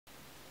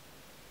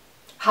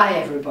Hi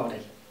everybody.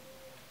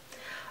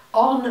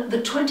 On the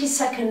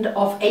 22nd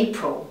of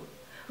April,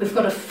 we've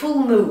got a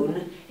full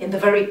moon in the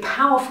very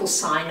powerful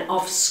sign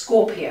of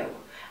Scorpio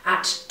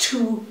at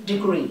 2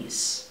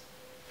 degrees.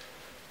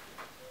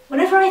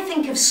 Whenever I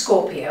think of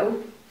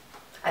Scorpio,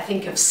 I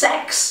think of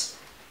sex,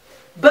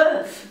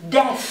 birth,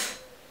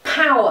 death,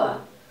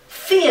 power,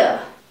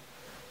 fear.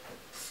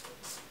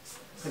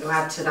 I'm going to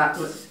add to that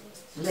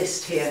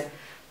list here.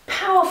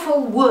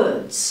 Powerful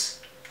words.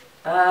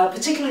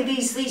 Particularly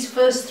these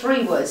first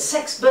 3 words,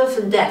 sex, birth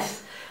and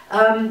death.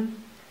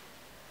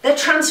 They're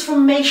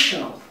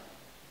transformational.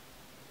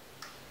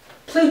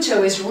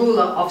 Pluto is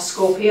ruler of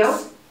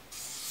Scorpio,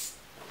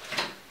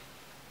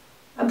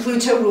 and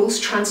Pluto rules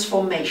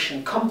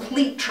transformation,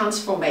 complete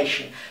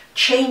transformation,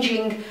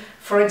 changing,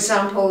 for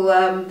example,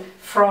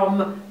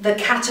 from the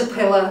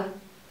caterpillar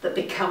that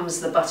becomes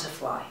the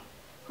butterfly.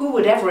 Who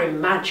would ever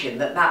imagine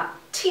that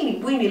teeny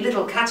weeny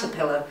little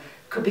caterpillar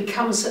could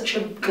become such a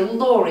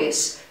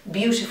glorious,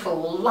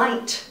 beautiful,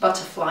 light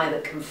butterfly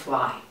that can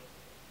fly?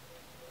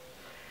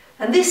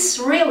 And this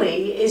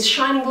really is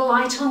shining a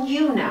light on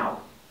you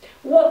now.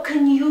 What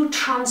can you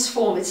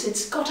transform?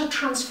 It's got a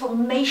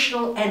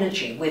transformational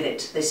energy with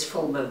it, this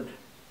full moon.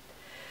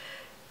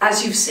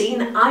 As you've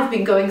seen, I've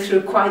been going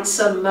through quite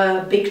some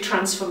big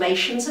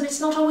transformations, and it's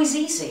not always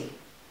easy.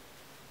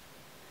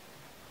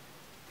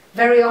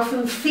 Very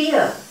often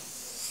fear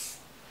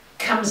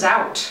comes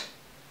out.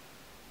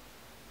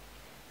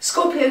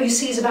 Scorpio, you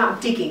see, is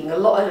about digging.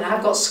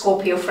 I've got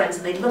Scorpio friends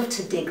and they love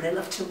to dig, they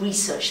love to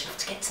research, they love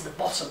to get to the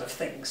bottom of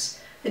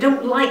things. They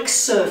don't like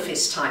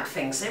surface type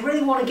things, they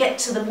really want to get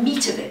to the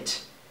meat of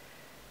it.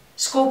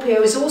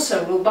 Scorpio is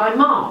also ruled by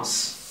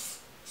Mars,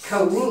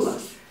 co-ruler.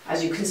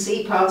 As you can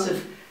see, part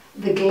of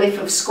the glyph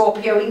of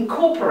Scorpio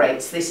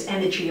incorporates this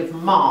energy of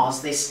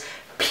Mars, this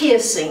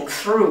piercing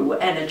through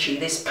energy,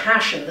 this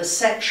passion, the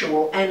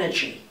sexual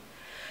energy.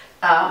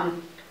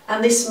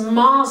 And this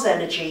Mars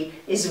energy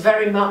is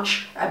very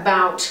much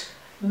about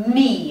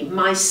me,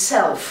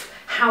 myself.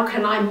 How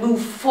can I move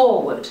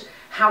forward?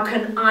 How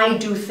can I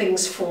do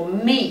things for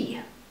me?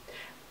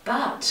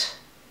 But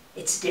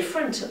it's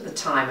different at the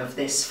time of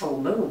this full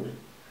moon,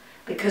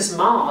 because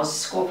Mars,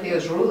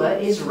 Scorpio's ruler,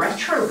 is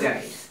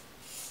retrograde.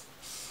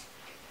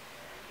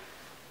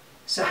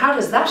 So how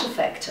does that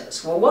affect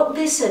us? Well, what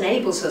this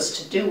enables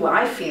us to do,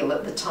 I feel,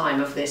 at the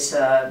time of this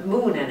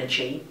moon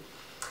energy,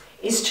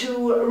 is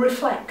to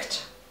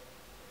reflect.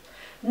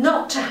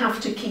 Not to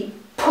have to keep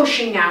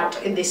pushing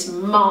out in this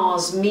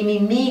Mars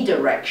me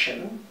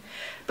direction,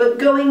 but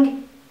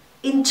going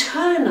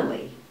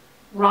internally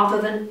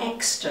rather than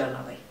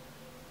externally.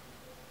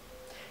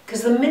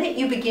 Because the minute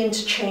you begin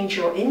to change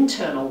your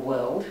internal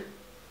world,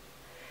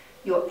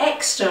 your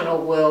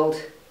external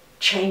world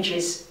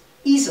changes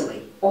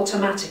easily,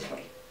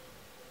 automatically.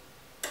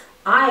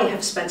 I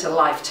have spent a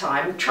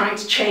lifetime trying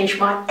to change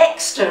my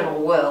external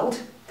world,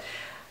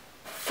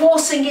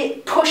 forcing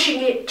it,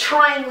 pushing it,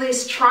 trying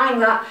this, trying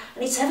that,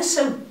 and it's ever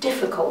so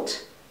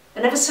difficult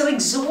and ever so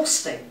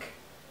exhausting.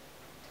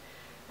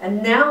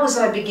 And now as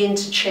I begin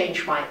to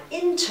change my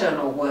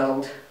internal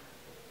world,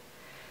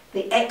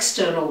 the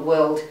external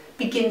world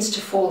begins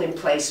to fall in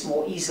place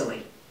more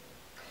easily.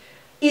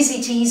 Is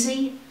it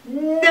easy?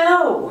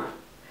 No.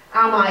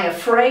 Am I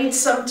afraid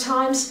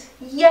sometimes?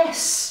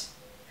 Yes.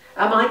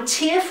 Am I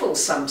tearful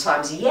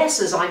sometimes? Yes,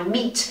 as I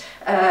meet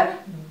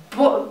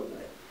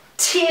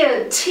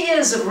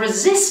tears of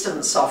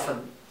resistance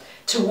often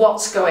to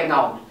what's going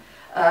on.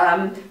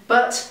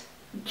 But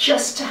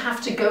just to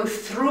have to go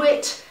through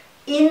it,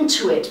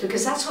 into it,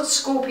 because that's what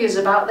Scorpio is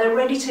about. They're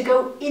ready to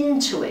go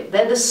into it.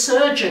 They're the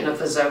surgeon of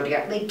the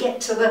zodiac. They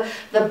get to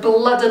the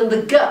blood and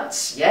the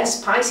guts.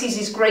 Yes, Pisces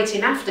is great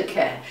in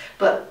aftercare,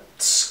 but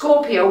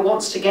Scorpio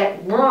wants to get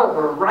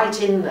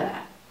right in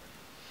there.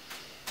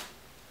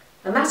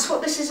 And that's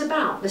what this is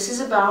about. This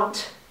is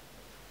about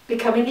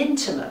becoming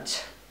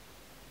intimate.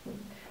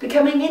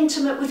 Becoming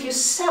intimate with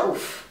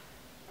yourself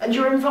and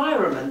your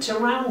environment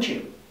around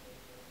you.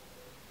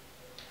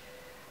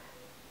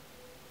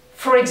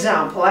 For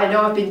example, I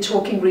know I've been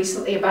talking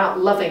recently about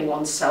loving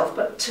oneself,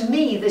 but to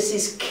me this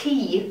is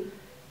key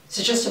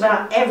to just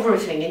about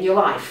everything in your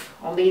life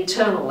on the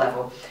internal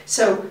level.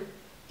 So,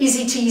 is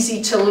it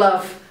easy to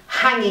love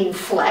hanging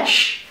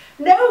flesh?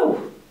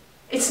 No,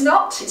 it's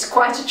not. It's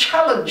quite a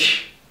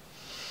challenge.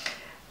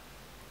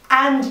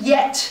 And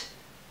yet,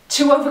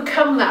 to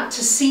overcome that,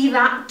 to see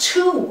that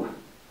too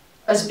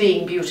as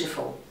being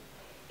beautiful,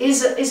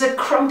 is a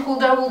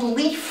crumpled old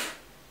leaf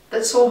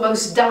that's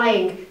almost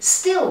dying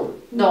still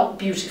not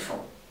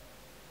beautiful.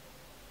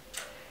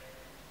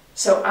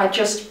 So I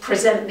just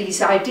present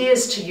these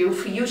ideas to you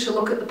for you to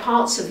look at the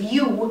parts of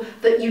you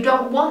that you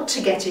don't want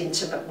to get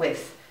intimate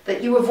with,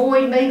 that you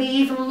avoid maybe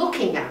even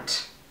looking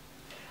at,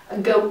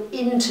 and go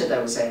into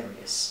those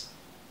areas.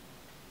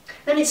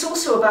 Then it's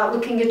also about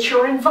looking at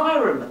your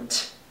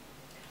environment.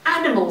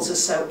 Animals are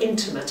so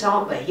intimate,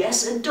 aren't they?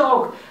 Yes, a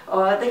dog,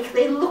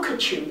 they look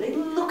at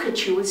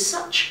you with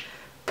such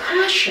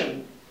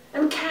passion.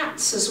 And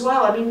cats as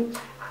well. I mean,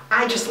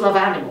 I just love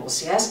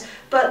animals, yes?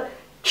 But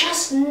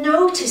just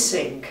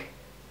noticing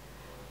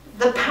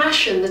the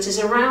passion that is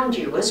around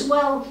you as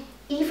well,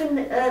 even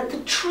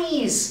the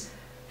trees,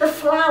 the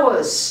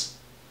flowers.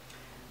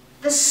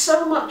 There's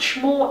so much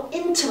more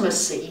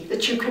intimacy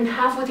that you can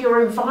have with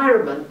your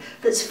environment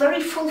that's very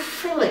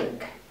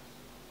fulfilling.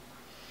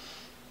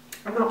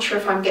 I'm not sure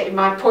if I'm getting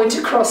my point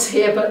across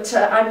here, but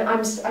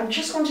I'm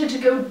just wanting to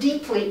go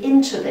deeply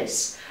into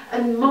this.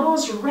 And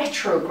Mars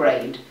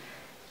retrograde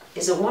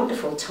is a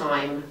wonderful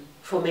time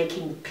for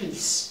making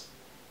peace.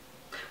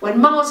 When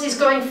Mars is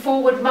going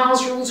forward,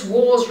 Mars rules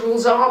wars,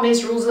 rules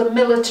armies, rules the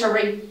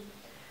military.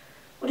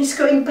 When it's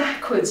going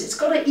backwards, it's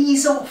got to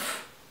ease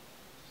off.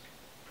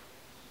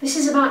 This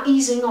is about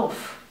easing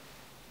off.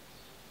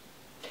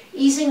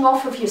 Easing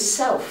off of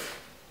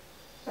yourself,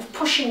 of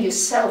pushing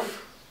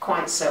yourself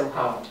quite so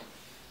hard.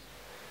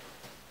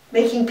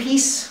 Making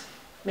peace,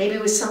 maybe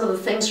with some of the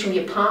things from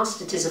your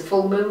past. It is a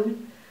full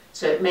moon,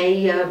 so it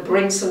may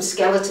bring some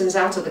skeletons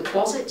out of the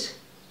closet.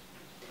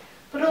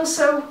 But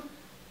also,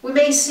 we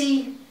may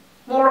see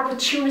more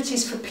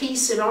opportunities for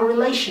peace in our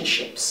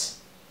relationships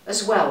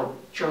as well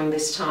during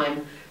this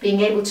time.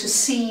 Being able to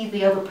see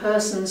the other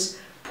person's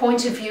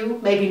point of view,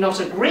 maybe not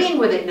agreeing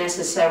with it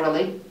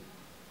necessarily,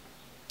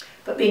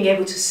 but being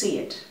able to see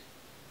it.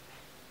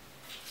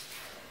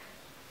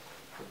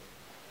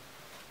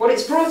 What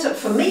it's brought up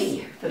for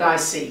me that I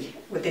see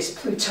with this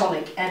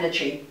Plutonic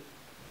energy,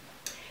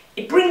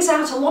 it brings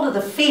out a lot of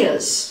the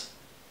fears.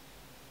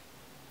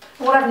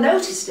 And what I've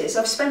noticed is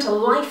I've spent a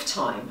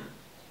lifetime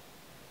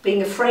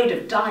being afraid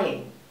of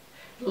dying,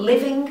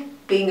 living,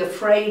 being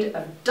afraid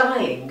of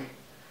dying,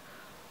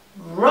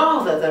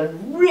 rather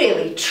than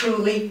really,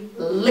 truly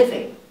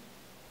living.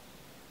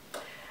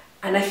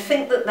 And I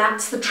think that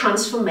that's the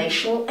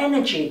transformational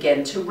energy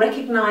again, to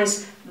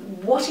recognize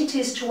what it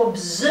is to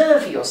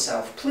observe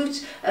yourself.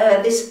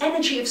 This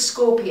energy of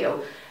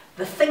Scorpio,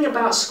 the thing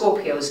about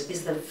Scorpios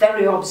is they're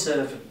very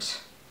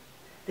observant.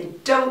 They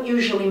don't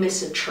usually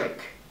miss a trick.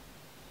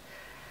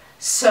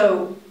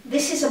 So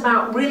this is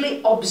about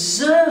really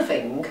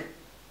observing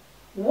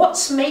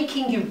what's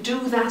making you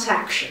do that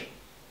action.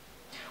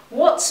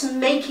 What's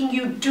making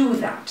you do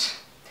that?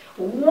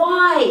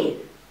 Why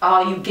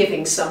are you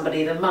giving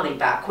somebody the money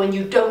back when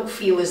you don't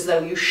feel as though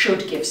you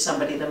should give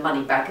somebody the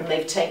money back and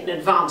they've taken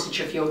advantage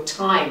of your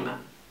time?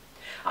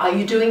 Are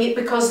you doing it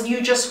because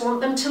you just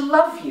want them to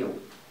love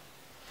you?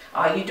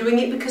 Are you doing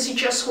it because you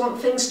just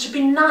want things to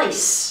be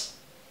nice?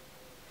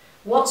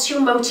 What's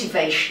your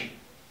motivation?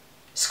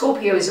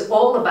 Scorpio is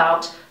all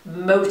about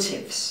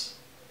motives.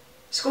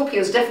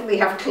 Scorpios definitely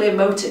have clear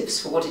motives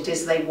for what it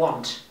is they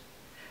want.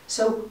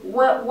 So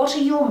what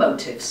are your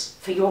motives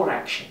for your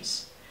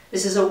actions?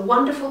 This is a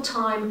wonderful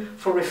time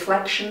for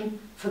reflection,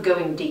 for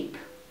going deep.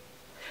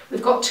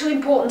 We've got two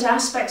important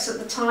aspects at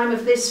the time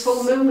of this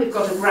full moon. We've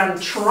got a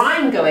grand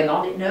trine going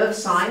on in earth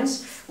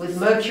signs with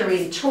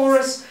Mercury in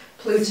Taurus,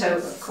 Pluto,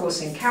 of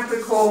course, in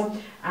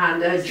Capricorn,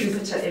 and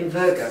Jupiter in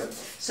Virgo.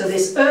 So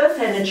this earth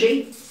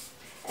energy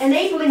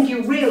enabling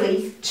you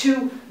really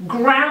to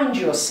ground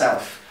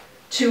yourself,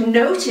 to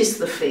notice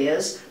the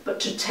fears, but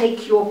to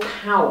take your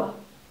power,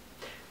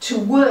 to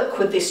work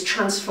with this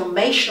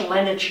transformational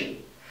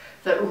energy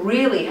that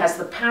really has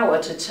the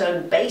power to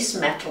turn base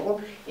metal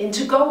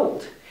into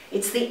gold.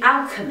 It's the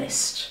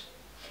alchemist.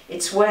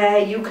 It's where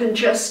you can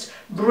just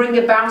bring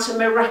about a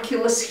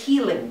miraculous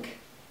healing.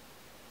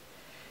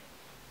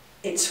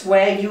 It's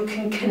where you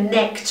can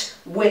connect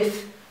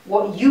with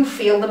what you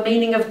feel the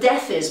meaning of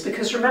death is,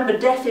 because remember,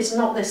 death is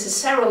not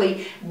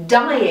necessarily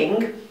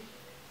dying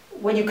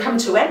when you come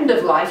to end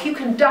of life. You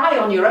can die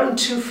on your own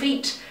 2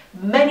 feet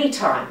many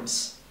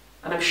times.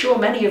 And I'm sure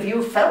many of you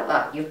have felt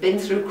that. You've been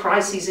through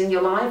crises in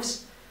your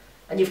lives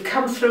and you've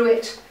come through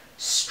it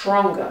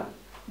stronger,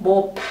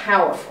 more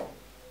powerful.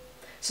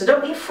 So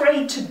don't be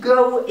afraid to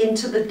go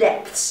into the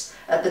depths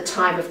at the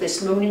time of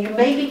this moon, and you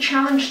may be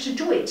challenged to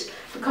do it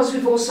because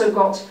we've also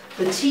got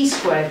the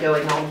T-square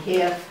going on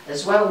here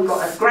as well. We've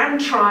got a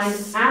grand trine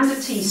and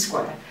a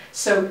T-square.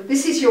 So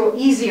this is your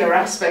easier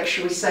aspect,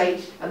 shall we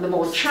say, and the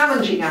more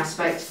challenging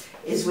aspect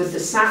is with the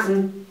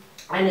Saturn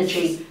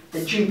energy,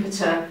 the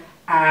Jupiter,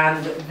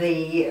 and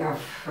the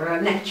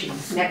Neptune.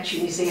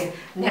 Neptune, you see,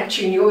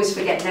 Neptune, you always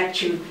forget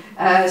Neptune.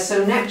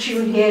 So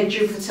Neptune here,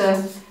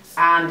 Jupiter,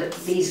 and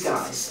these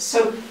guys.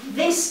 So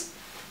this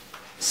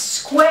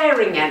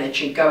squaring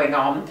energy going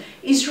on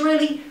is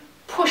really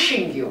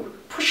pushing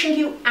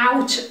you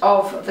out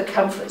of the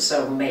comfort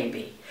zone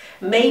maybe.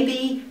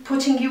 Maybe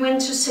putting you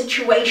into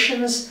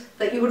situations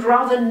that you would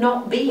rather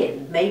not be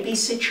in. Maybe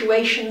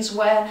situations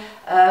where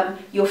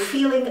you're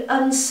feeling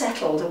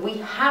unsettled, and we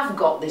have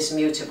got this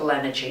mutable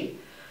energy,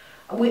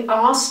 and we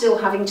are still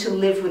having to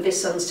live with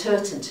this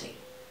uncertainty.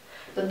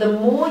 But the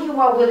more you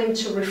are willing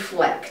to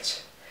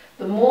reflect,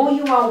 the more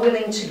you are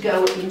willing to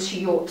go into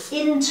your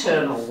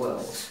internal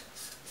world,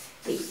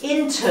 the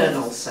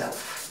internal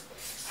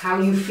self, how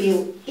you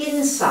feel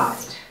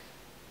inside.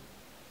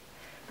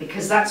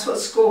 Because that's what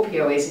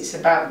Scorpio is. It's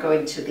about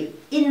going to the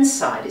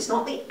inside. It's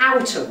not the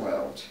outer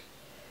world.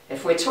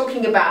 If we're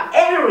talking about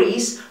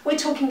Aries, we're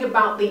talking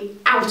about the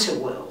outer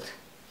world.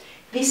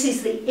 This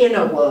is the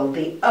inner world,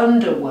 the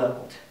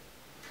underworld.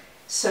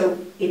 So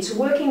it's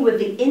working with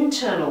the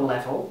internal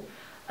level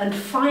and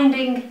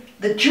finding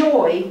the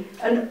joy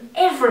and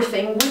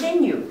everything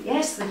within you.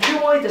 Yes, the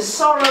joy, the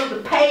sorrow,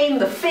 the pain,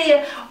 the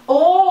fear,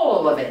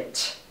 all of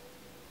it.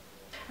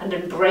 And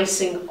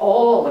embracing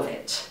all of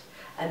it.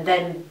 And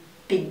then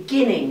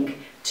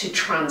beginning to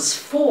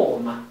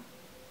transform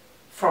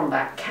from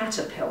that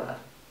caterpillar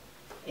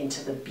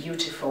into the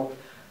beautiful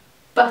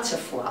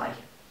butterfly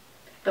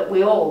that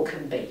we all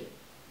can be.